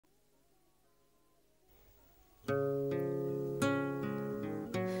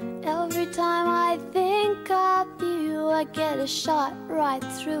time I think of you, I get a shot right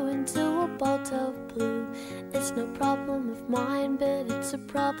through into a bolt of blue. It's no problem of mine, but it's a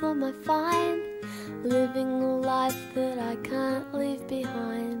problem I find, living a life that I can't leave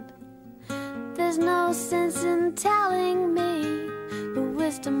behind. There's no sense in telling me the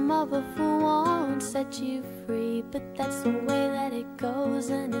wisdom of a fool won't set you free, but that's the way that it goes,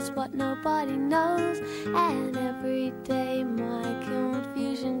 and it's what nobody knows. And every day my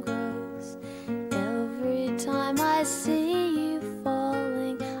confusion grows. Every time I see you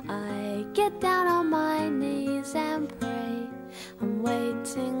falling, I get down on my knees and pray. I'm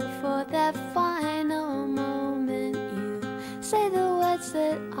waiting for that final moment you say the words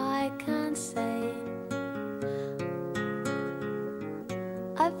that I can't say.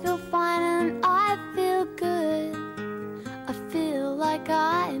 I feel fine and I feel good. I feel like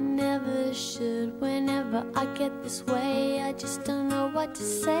I never should. Whenever I get this way, I just don't know what to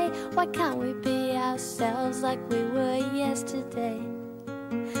say. Why can't we be ourselves like we were yesterday?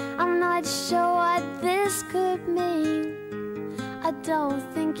 I'm not sure what this could mean. I don't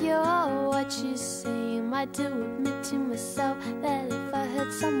think you're what you seem. I do admit to myself that if I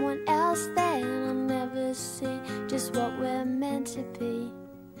hurt someone else, then I'll never see just what we're meant to be.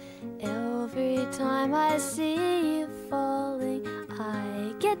 Every time I see you falling,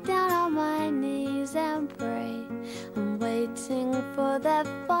 I get down on my knees and pray. I'm waiting for that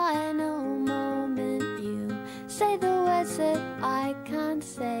final moment you say the words that I can't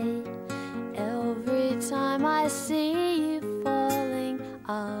say. Every time I see you falling,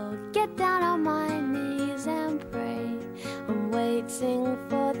 I'll get down on my knees and pray. I'm waiting